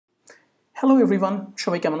Hello everyone,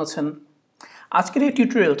 সবাই কেমন আছেন? আজকের এই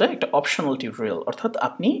টিউটোরিয়ালটা একটা অপশনাল টিউটোরিয়াল, অর্থাৎ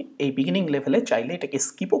আপনি এই বিগিনিং লেভেলে চাইলে এটাকে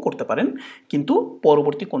স্কিপও করতে পারেন, কিন্তু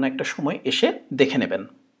পরবর্তী কোনো একটা সময় এসে দেখে নেবেন।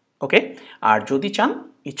 ওকে, আর যদি চান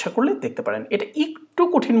ইচ্ছা করলে দেখতে পারেন। এটা একটু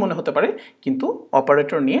কঠিন মনে হতে পারে, কিন্তু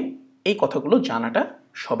অপারেটর নিয়ে এই কথাগুলো জানাটা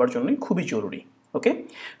সবার জন্যই খুবই জরুরি। ওকে,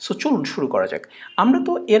 সো চলুন শুরু করা যাক। আমরা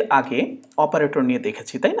তো এর আগে অপারেটর নিয়ে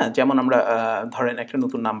দেখেছি, তাই না? যেমন আমরা ধরেন একটা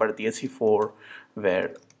নতুন নাম্বার দিয়েছি 4 where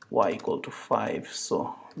y equal to 5, so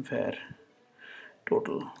where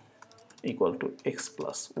total equal to x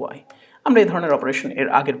plus y। আমরা এই ধরনের অপারেশন এর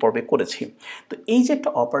আগের পর্বে করেছি। তো এই যে একটা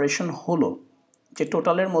অপারেশন হলো, যে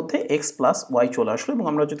টোটালের মধ্যে x প্লাস y চলে আসলো, এবং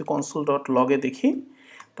আমরা যদি কনসোল ডট লগে দেখি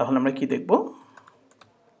তাহলে আমরা কি দেখব?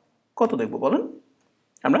 কত দেখব বলেন?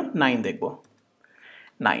 আমরা 9 দেখব।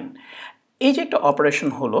 9। এই যে একটা অপারেশন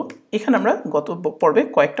হলো, এখানে আমরা গত পর্বে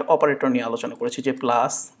কয়েকটা অপারেটর নিয়ে আলোচনা করেছি, যে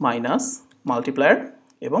প্লাস, মাইনাস, মাল্টিপ্লায়ার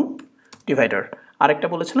এবং ডিভাইডার, আরেকটা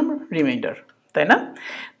বলেছিলাম রিমাইন্ডার, তাই না?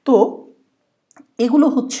 তো এগুলো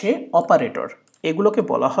হচ্ছে অপারেটর, এগুলোকে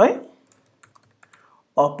বলা হয়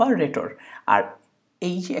অপারেটর। আর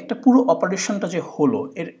এই যে একটা পুরো অপারেশনটা যে হলো,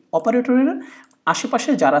 এর অপারেটরের আশেপাশে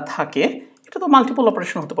যারা থাকে, এটা তো মাল্টিপল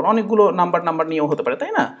অপারেশন হতে পারে, অনেকগুলো নাম্বার নিয়েও হতে পারে,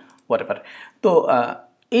 তাই না? হোয়াটএভার। তো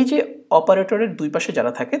এই যে অপারেটরের দুই পাশে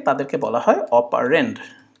যারা থাকে তাদেরকে বলা হয় অপারেন্ড।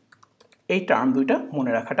 এই টার্ম দুইটা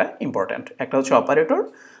মনে রাখাটা ইম্পর্ট্যান্ট, একটা হচ্ছে অপারেটর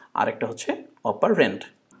আর একটা হচ্ছে অপারেন্ড।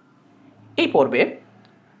 এই পর্বে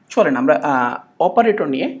চলেন আমরা অপারেটর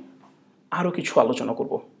নিয়ে আরও কিছু আলোচনা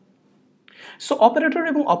করব। সো অপারেটর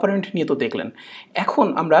এবং অপারেন্ট নিয়ে তো দেখলেন, এখন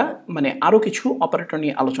আমরা আরও কিছু অপারেটর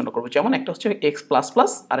নিয়ে আলোচনা করব, যেমন একটা হচ্ছে এক্স প্লাস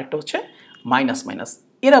প্লাস আর একটা হচ্ছে মাইনাস মাইনাস।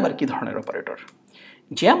 এর আবার কী ধরনের অপারেটর?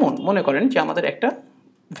 যেমন মনে করেন যে আমাদের একটা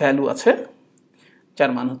ভ্যালু আছে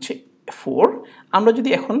যার মান হচ্ছে 4, আমরা যদি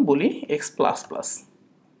এখন বলি এক্স প্লাস প্লাস,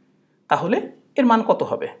 তাহলে এর মান কত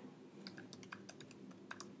হবে?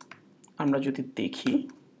 আমরা যদি দেখি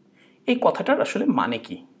এই কথাটার আসলে মানে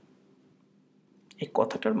কি, এই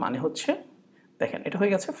কথাটার মানে হচ্ছে, দেখেন এটা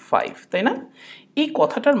হয়ে গেছে 5, তাই না? এই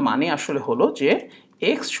কথাটার মানে আসলে হলো যে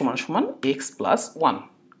x সমান সমান এক্স প্লাস 1।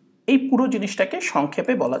 এই পুরো জিনিসটাকে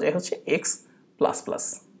সংক্ষেপে বলা যায় হচ্ছে এক্স প্লাস প্লাস।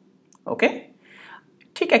 ওকে,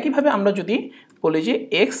 ঠিক একইভাবে আমরা যদি বলি যে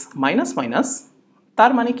এক্স মাইনাস মাইনাস,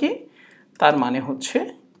 তার মানে কি? তার মানে হচ্ছে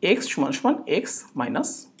এক্স সমান সমান এক্স মাইনাস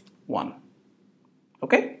 1।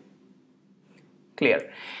 ওকে, ক্লিয়ার?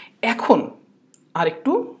 এখন আর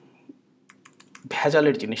একটু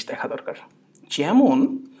ভেজালের জিনিস দেখা দরকার। যেমন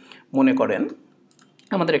মনে করেন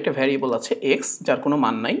আমাদের একটা ভ্যারিয়েবল আছে এক্স যার কোনো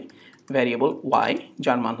মান নাই, ভ্যারিয়েবল ওয়াই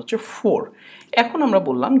যার মান হচ্ছে 4। এখন আমরা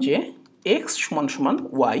বললাম যে এক্স সমান সমান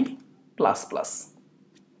ওয়াই প্লাস প্লাস।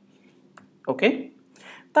 ওকে,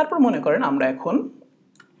 তারপর মনে করেন আমরা এখন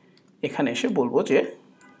এখানে এসে বলবো যে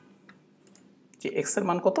এক্স এর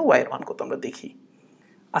মান কত, ওয়াই এর মান কত আমরা দেখি।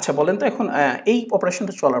 আচ্ছা বলেন তো, এখন এই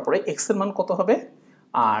অপারেশনটা চলার পরে এক্স এর মান কত হবে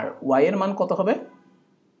আর ওয়াই এর মান কত হবে?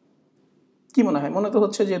 কি মনে হয়? মনে তো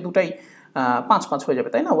হচ্ছে যে দুটাই 5 হয়ে যাবে,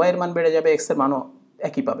 তাই না? ওয়াই এর মান বেড়ে যাবে, এক্স এর মানও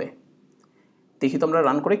একই পাবে। দেখি তো আমরা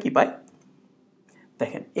রান করে কি পাই।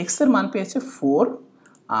 দেখেন এক্স এর মান পেয়েছে 4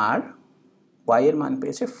 আর ওয়াই এর মান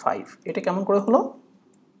পেয়েছে 5। এটা কেমন করে হলো?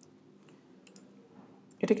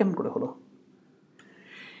 এটা কেমন করে হলো?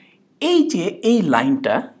 এই যে এই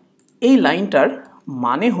লাইনটার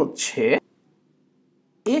মানে হচ্ছে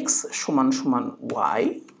এক্স সমান সমান ওয়াই,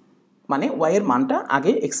 মানে ওয়াই এর মানটা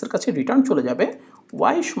আগে এক্স এর কাছে রিটার্ন চলে যাবে,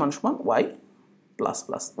 ওয়াই সমান সমান ওয়াই প্লাস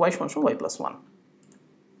প্লাস, ওয়াই সমান সমান ওয়াই প্লাস 1।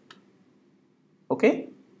 ওকে,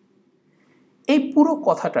 এই পুরো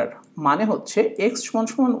কথাটার মানে হচ্ছে এক্স সমান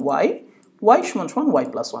সমান ওয়াই, ওয়াই সমান সমান ওয়াই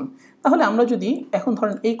প্লাস 1। তাহলে আমরা যদি এখন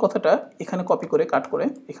ধরেন এই কথাটা এখানে কপি করে কাট করে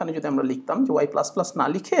এখানে যদি আমরা লিখতাম যে ওয়াই প্লাস প্লাস না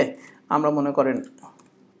লিখে আমরা মনে করেন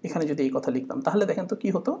এখানে যদি এই কথা লিখতাম, তাহলে দেখেন তো কি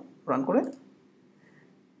হতো। রান করে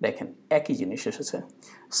দেখেন একই জিনিস এসেছে।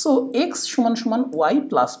 সো এক্স সমান সমান ওয়াই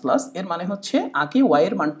প্লাস প্লাস এর মানে হচ্ছে আগে ওয়াই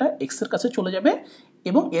এর মানটা এক্স এর কাছে চলে যাবে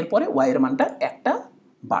এবং এরপরে ওয়াই এর মানটা একটা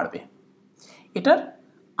বাড়বে। এটার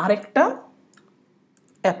আরেকটা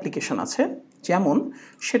অ্যাপ্লিকেশন আছে, যেমন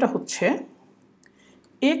সেটা হচ্ছে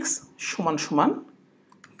এক্স সমান সমান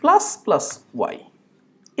প্লাস প্লাস ওয়াই।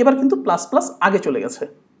 এবার কিন্তু প্লাস প্লাস আগে চলে গেছে,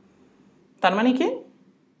 তার মানে কি?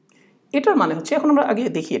 এটার মানে হচ্ছে, এখন আমরা আগে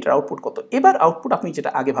দেখি এটার আউটপুট কত। এবার আউটপুট আপনি যেটা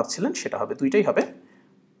আগে ভাবছিলেন সেটা হবে, দুইটাই হবে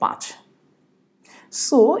 5।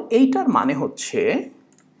 সো এইটার মানে হচ্ছে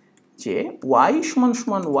যে ওয়াই সমান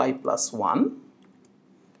সমান ওয়াই প্লাস 1,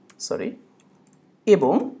 সরি,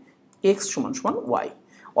 এবং এক্স সমান সমান ওয়াই,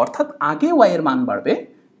 অর্থাৎ আগে ওয়াই এর মান বাড়বে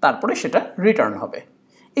তারপরে সেটা রিটার্ন হবে।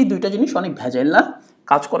 এই দুইটা জিনিস অনেক ভেজাইলা,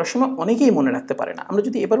 কাজ করার সময় অনেকেই মনে রাখতে পারে না। আমরা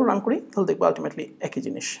যদি এবারও রান করি তাহলে দেখবো আলটিমেটলি একই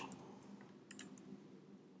জিনিস।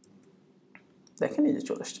 দেখেন এই যে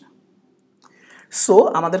চলে আসছে। সো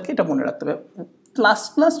আমাদেরকে এটা মনে রাখতে হবে, প্লাস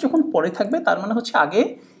প্লাস যখন পরে থাকবে তার মানে হচ্ছে আগে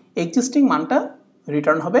এক্সিস্টিং মানটা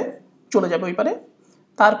রিটার্ন হবে, চলে যাবে ওই পারে,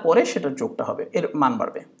 তারপরে সেটার যোগটা হবে, এর মান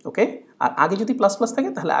বাড়বে। ওকে, আর আগে যদি প্লাস প্লাস থাকে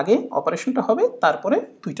তাহলে আগে অপারেশনটা হবে, তারপরে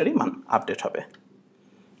দুইটারই মান আপডেট হবে।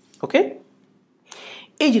 ওকে,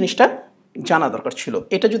 এই জিনিসটা জানা দরকার ছিল।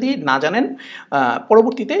 এটা যদি না জানেন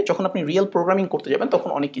পরবর্তীতে যখন আপনি রিয়েল প্রোগ্রামিং করতে যাবেন তখন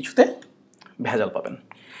অনেক কিছুতে ভেজাল পাবেন।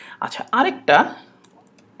 আচ্ছা, আরেকটা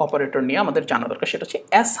অপারেটর নিয়ে আমাদের জানা দরকার, সেটা হচ্ছে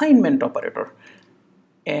অ্যাসাইনমেন্ট অপারেটর।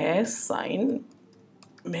 অ্যাসাইনমেন্ট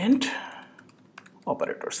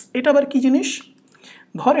অপারেটরস, এটা আবার কি জিনিস?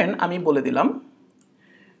 ধরেন আমি বলে দিলাম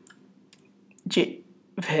যে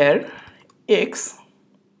var x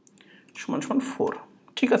সমান সমান 4,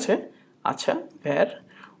 ঠিক আছে। আচ্ছা, var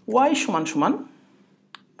y সমান সমান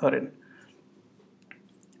ধরেন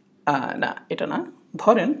না, এটা না,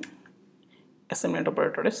 ধরেন অ্যাসাইনমেন্ট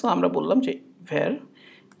অপারেটরে সো আমরা বললাম যে var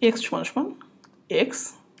x সমান সমান x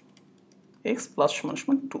প্লাস সমান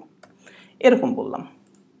সমান 2, এরকম বললাম।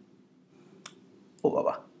 ও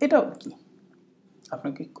বাবা, এটা কি?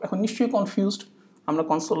 আপনাকে এখন নিশ্চয়ই কনফিউজড। আমরা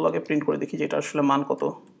কনসোল লগে প্রিন্ট করে দেখি যে এটা আসলে মান কত।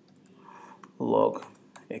 লগ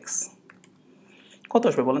x কত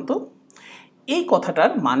আসবে বলেন তো? এই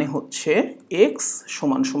কথাটার মানে হচ্ছে x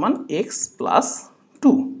সমান সমান x প্লাস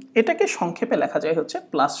 2। এটাকে সংক্ষেপে লেখা যায় হচ্ছে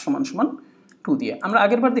প্লাস সমান সমান 2 দিয়ে। আমরা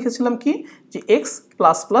আগেরবার দেখেছিলাম কি যে x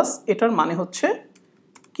প্লাস প্লাস, এটার মানে হচ্ছে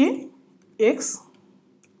কি x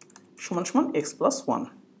সমান সমান x প্লাস 1,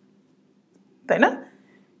 তাই না?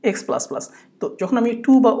 x plus plus. তো যখন আমি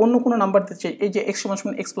 2 বা অন্য কোনো নাম্বার দিতে চাই, এই যে x সমান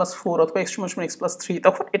সমান x প্লাস 4 অথবা x সমান সমান x প্লাস 3,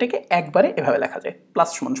 তখন এটাকে একবারে এভাবে লেখা যায়, প্লাস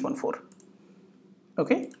সমান সমান 4।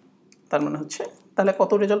 ওকে, তার মানে হচ্ছে তাহলে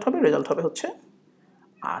কত রেজাল্ট হবে? রেজাল্ট হবে হচ্ছে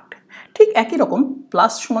 8। ঠিক একই রকম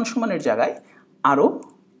প্লাস সমান সমানের জায়গায় আরও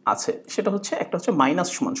আছে, সেটা হচ্ছে একটা হচ্ছে মাইনাস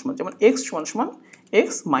সমান সমান, যেমন x সমান সমান x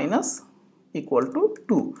মাইনাস ইকুয়াল টু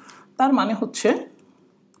 2, তার মানে হচ্ছে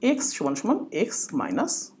x সমান সমান x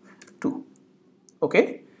মাইনাস 2। ওকে,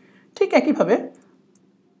 ঠিক একইভাবে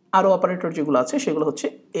আরও অপারেটর যেগুলো আছে সেগুলো হচ্ছে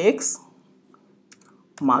x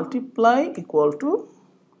মাল্টিপ্লাই ইকুয়াল টু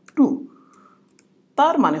 2,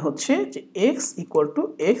 তার মানে হচ্ছে যে x equal to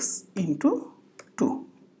x into 2।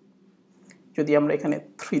 যদি আমরা এখানে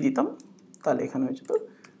 3 দিতাম তাহলে এখানে হয়ে যেত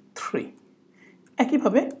 3।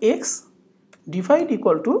 একইভাবে x ডিভাইড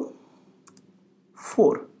ইকুয়াল টু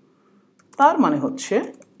 4, তার মানে হচ্ছে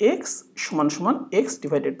x সমান সমান x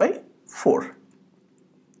divided by 4।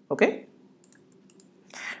 Okay,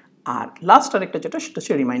 R last আরেকটা যেটা সেটা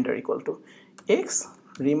হচ্ছে reminder equal to x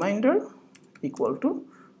reminder equal to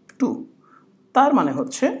 2, তার মানে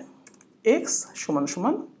হচ্ছে x সমান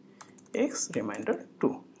সমান x রিমাইন্ডার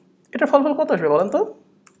 2। এটা ফলাফল কত আসবে বলেন তো?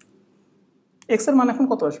 x এর মান এখন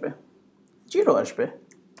কত আসবে? 0 আসবে,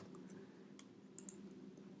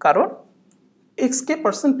 কারণ x কে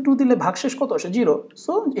পার্সেন্ট 2 দিলে ভাগশেষ কত আসে? 0।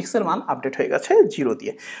 সো x এর মান আপডেট হয়ে গেছে 0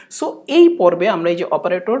 দিয়ে। সো এই পর্বে আমরা এই যে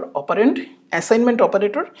অপারেটর, অপারেন্ড, অ্যাসাইনমেন্ট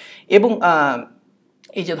অপারেটর এবং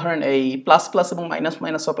এই যে ধরেন এই প্লাস প্লাস এবং মাইনাস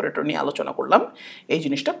মাইনাস অপারেটর নিয়ে আলোচনা করলাম। এই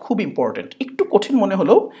জিনিসটা খুব ইম্পর্টেন্ট, একটু কঠিন মনে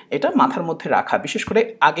হলেও এটা মাথার মধ্যে রাখা, বিশেষ করে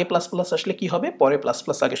আগে প্লাস প্লাস আসলে কি হবে, পরে প্লাস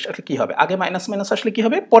প্লাস আগে আসলে কি হবে, আগে মাইনাস মাইনাস আসলে কি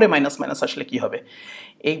হবে, পরে মাইনাস মাইনাস আসলে কি হবে,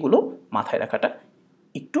 এইগুলো মাথায় রাখাটা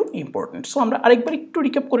একটু ইম্পর্টেন্ট। সো আমরা আরেকবার একটু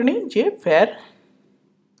রিক্যাপ করে নিই যে var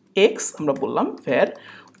x আমরা বললাম, var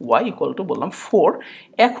y ইকুয়াল টু বললাম 4।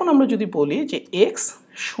 এখন আমরা যদি বলি যে x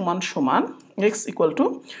সমান সমান x equal to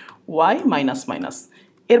y minus minus,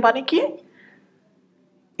 এর মানে কি?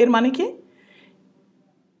 এর মানে কি?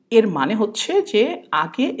 এর মানে হচ্ছে যে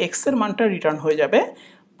আগে x এর মানটা রিটার্ন হয়ে যাবে,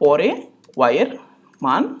 পরে y এর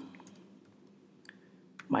মান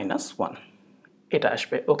মাইনাস 1 এটা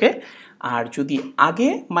আসবে। ওকে, আর যদি আগে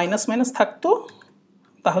মাইনাস মাইনাস থাকতো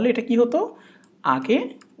তাহলে এটা কি হতো? আগে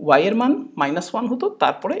y এর মান মাইনাস 1 হতো,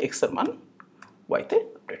 তারপরে x এর মান y তে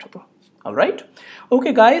আপডেট হতো। Alright,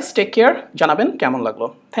 okay guys, take care, জানাবেন কেমন লাগলো।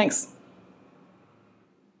 থ্যাঙ্কস।